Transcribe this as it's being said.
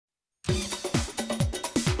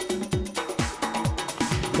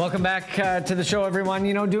Welcome back to the show, everyone.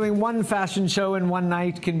 You know, doing one fashion show in one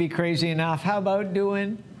night can be crazy enough. How about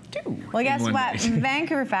doing two? Well, guess what?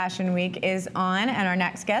 Vancouver Fashion Week is on, and our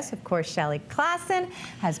next guest, of course, Shelley Klassen,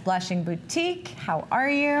 has Blushing Boutique. How are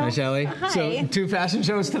you? Hi, Shelley. Hi. So, two fashion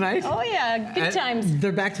shows tonight? Oh, yeah. Good times.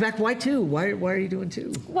 They're back-to-back. Why two? Why are you doing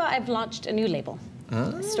two? Well, I've launched a new label.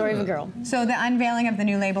 Story of a Girl. So the unveiling of the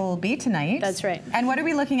new label will be tonight. That's right. And what are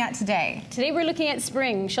we looking at today? Today we're looking at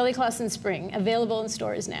Spring, Shelley Klassen Spring, available in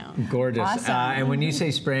stores now. Gorgeous. Awesome. And when you say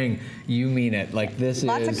spring, you mean it. Like this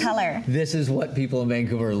Lots is... of color. This is what people in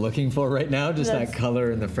Vancouver are looking for right now, just That's- that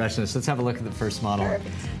color and the freshness. Let's have a look at the first model.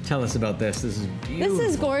 Perfect. Tell us about this. This is beautiful. This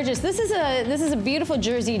is gorgeous. This is a beautiful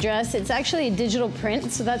jersey dress. It's actually a digital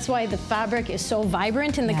print, so that's why the fabric is so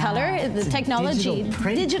vibrant in the color. The technology,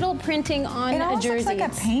 digital printing on It a almost jersey. looks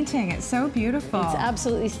like a painting. It's so beautiful. It's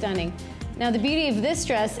absolutely stunning. Now the beauty of this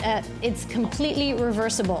dress, it's completely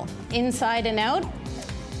reversible, inside and out.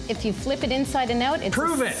 If you flip it inside and out, it's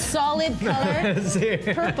solid color,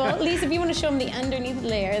 purple. Lisa, if you want to show them the underneath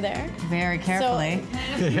layer there. Very carefully.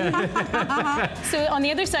 So on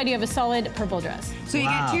the other side, you have a solid purple dress. So you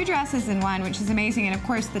get two dresses in one, which is amazing. And of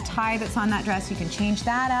course, the tie that's on that dress, you can change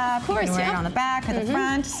that up. Of course, you can wear it on the back or the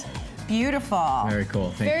front. Beautiful. Very cool.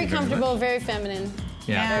 Thank Very you comfortable, very very feminine.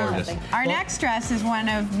 Yeah, gorgeous. Our next dress is one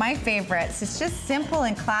of my favorites. It's just simple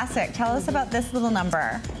and classic. Tell us about this little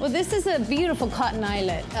number. Well, this is a beautiful cotton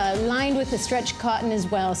eyelet, lined with the stretched cotton as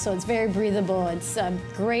well, so it's very breathable. It's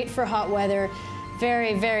great for hot weather.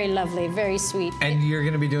 Very, very lovely, very sweet. And you're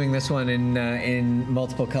going to be doing this one in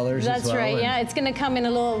multiple colors as well? That's right, yeah. It's going to come in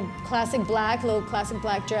a little classic black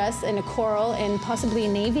dress, and a coral, and possibly a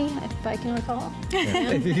navy, if I can recall.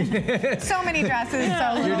 Yeah. So many dresses,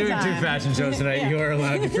 so little You're doing time. two fashion shows tonight. You are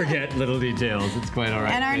allowed to forget little details. It's quite all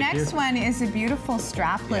right. And our next one is a beautiful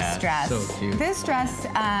strapless dress. So cute. This dress,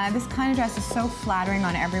 this kind of dress is so flattering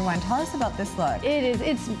on everyone. Tell us about this look. It is.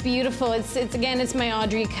 It's beautiful. It's again, it's my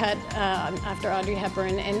Audrey cut after Audrey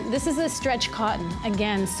Hepburn, and this is a stretch cotton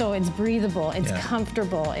again, so it's breathable, it's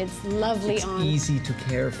comfortable, it's lovely it's easy to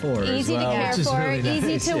care for. Easy as well, to care for, really nice.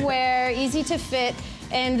 easy to wear, easy to fit.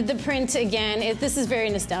 And the print, again, this is very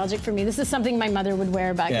nostalgic for me. This is something my mother would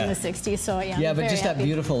wear back in the 60s, so yeah. Yeah, I'm but very just happy. that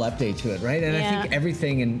beautiful update to it, right? And I think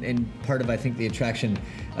everything, and part of, I think, the attraction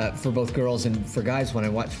for both girls and for guys when I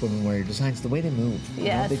watch women wear your designs, the way they move.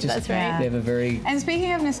 Yes, they just, that's right. They have a very... And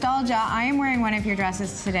speaking of nostalgia, I am wearing one of your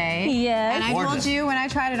dresses today. Yes. And I told you when I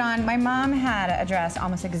tried it on, my mom had a dress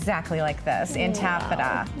almost exactly like this in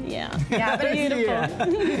taffeta. Yeah. Yeah, but it's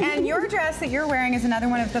beautiful. And your dress that you're wearing is another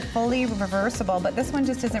one of the fully reversible, but this one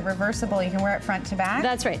just isn't reversible. You can wear it front to back.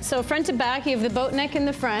 That's right. So front to back, you have the boat neck in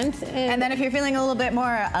the front. And then if you're feeling a little bit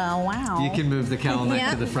more, wow. You can move the cowl neck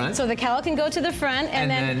to the front. So the cowl can go to the front, and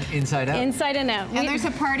then inside out. Inside and out. And there's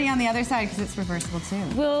a party on the other side because it's reversible too.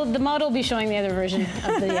 Well, the model will be showing the other version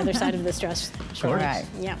of the other side of this dress. Gorgeous.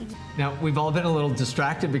 Yeah. Now, we've all been a little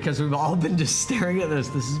distracted because we've all been just staring at this.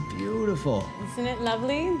 This is beautiful. Isn't it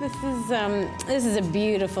lovely? This is a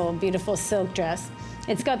beautiful, beautiful silk dress.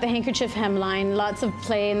 It's got the handkerchief hemline, lots of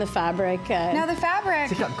play in the fabric. Now the fabric,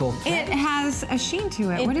 It's got gold thread. it has a sheen to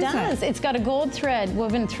it. What is does. it? It's got a gold thread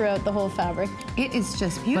woven throughout the whole fabric. It is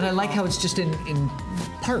just beautiful. But I like how it's just in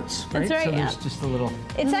parts, right? That's right, so yeah. there's just a little...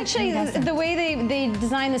 It's actually, the way they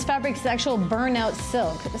design this fabric is actual burnout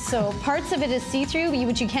silk. So parts of it is see-through,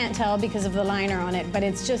 which you can't tell because of the liner on it, but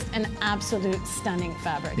it's just an absolute stunning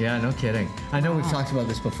fabric. Yeah, no kidding. I know we've talked about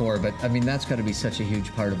this before, but I mean, that's got to be such a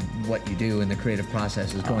huge part of what you do in the creative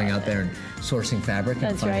process is going out there and sourcing fabric.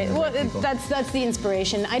 That's and right. finding Well, the people. that's the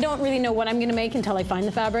inspiration. I don't really know what I'm going to make until I find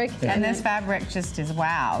the fabric. Yeah. And this fabric just is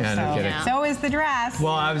wow. Yeah, no kidding. So is the dress.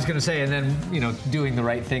 Well, I was going to say, and then, you know, doing the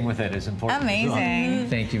right thing with it is important. Amazing.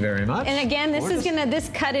 Thank you very much. And again, this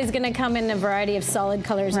cut is gonna come in a variety of solid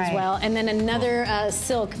colors as well, and then another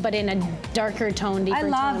silk, but in a darker tone, deeper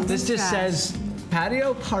tone. love this just says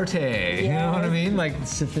patio party. You know what I mean? Like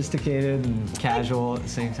sophisticated and casual at the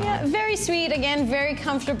same time. Yeah, very sweet. Again, very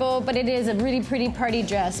comfortable, but it is a really pretty party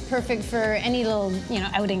dress, perfect for any little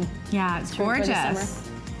outing. Yeah, it's gorgeous.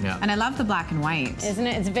 Yeah. And I love the black and white. Isn't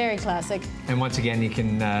it? It's very classic. And once again, you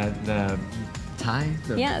can the tie.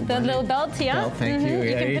 The little belt. Yeah. Belt, thank you.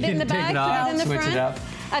 You can put it in the back, put it in the switch front. it up.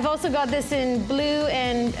 I've also got this in blue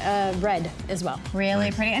and red as well. Really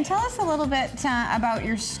pretty. And tell us a little bit about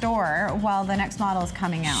your store while the next model is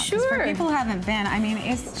coming out. 'Cause Sure. for people who haven't been, I mean,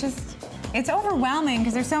 it's just It's overwhelming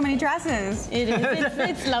because there's so many dresses. It is.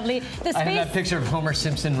 It's lovely. The space. I have that picture of Homer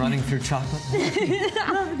Simpson running through chocolate.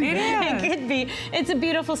 It could be. It's a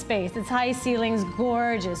beautiful space. It's high ceilings,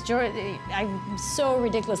 gorgeous. I'm so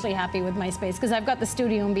ridiculously happy with my space because I've got the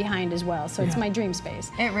studio in behind as well, so it's my dream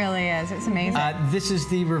space. It really is. It's amazing. This is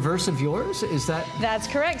the reverse of yours, is that? That's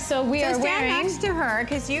correct. So we are wearing. Stand next to her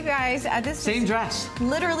because you guys, this same is dress.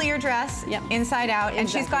 Literally your dress, inside out, and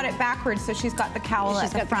she's got it backwards, so she's got the cowl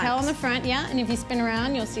at the front. She's got the cowl in the front, yeah, and if you spin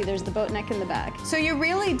around, you'll see there's the boat neck in the back. So you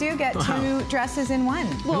really do get 2 dresses in one.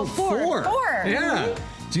 Well, four. Yeah.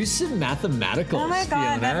 Do some mathematicals, Oh my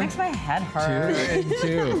God, Fiona. that makes my head hurt. 2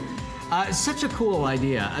 and 2. Such a cool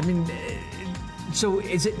idea. I mean, so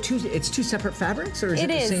is it it's 2 separate fabrics, or is it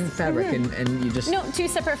the same fabric and you just... No, 2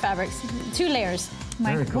 separate fabrics, 2 layers.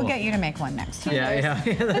 Very cool. We'll get you to make one next time. Yeah.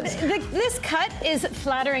 This cut is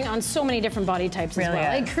flattering on so many different body types as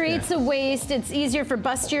well. It creates a waist. It's easier for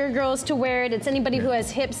bustier girls to wear it. It's anybody who has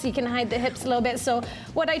hips. You can hide the hips a little bit. So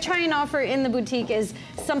what I try and offer in the boutique is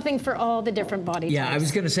something for all the different body types. Yeah, I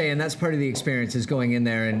was going to say, and that's part of the experience, is going in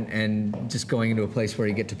there and just going into a place where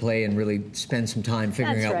you get to play and really spend some time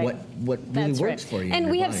figuring out what really works for you. And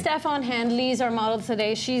we have Steph on hand. Lee's our model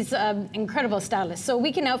today. She's an incredible stylist. So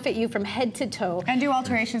we can outfit you from head to toe. And do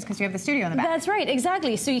alterations because you have the studio in the back. That's right,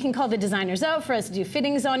 exactly. So you can call the designers out for us to do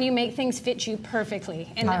fittings on you, make things fit you perfectly.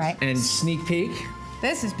 All right. And sneak peek.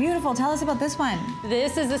 This is beautiful. Tell us about this one.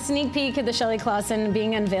 This is a sneak peek of the Shelley Clausen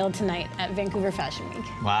being unveiled tonight at Vancouver Fashion Week.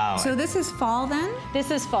 Wow. So this is fall then? This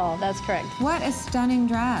is fall, that's correct. What a stunning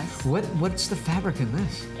dress. What's the fabric in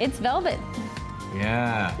this? It's velvet.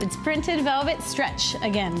 Yeah. It's printed velvet stretch.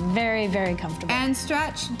 Again, very, very comfortable. And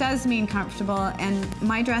stretch does mean comfortable. And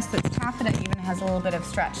my dress that's taffeta even has a little bit of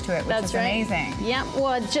stretch to it, which is amazing. Yeah,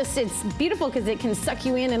 well, it's beautiful because it can suck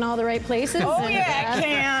you in all the right places. Oh, yeah, it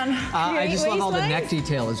can. I just love all the neck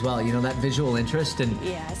detail as well. You know, that visual interest. And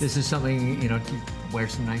this is something, you know, to wear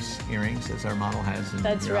some nice earrings, as our model has. And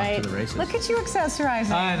that's right. Off to the races. Look at you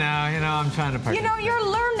accessorizing. I know, you know, I'm trying to participate. You know,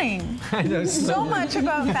 you're learning I know, so much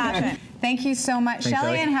about fashion. Thank you so much, Thanks, Shelley,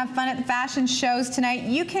 Ellie. and have fun at the fashion shows tonight.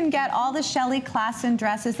 You can get all the Shelley Clausen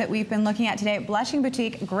dresses that we've been looking at today at Blushing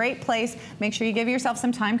Boutique. Great place. Make sure you give yourself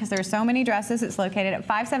some time because there are so many dresses. It's located at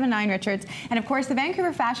 579 Richards. And of course, the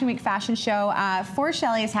Vancouver Fashion Week fashion show for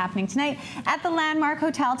Shelley is happening tonight at the Landmark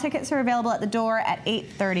Hotel. Tickets are available at the door at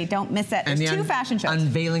 8:30. Don't miss it. There's 2 fashion shows.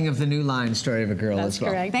 Unveiling of the new line, Story of a Girl, That's as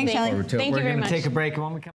well. correct. Thanks, Shelley. Thank you very much. We're going to take a break, and when we come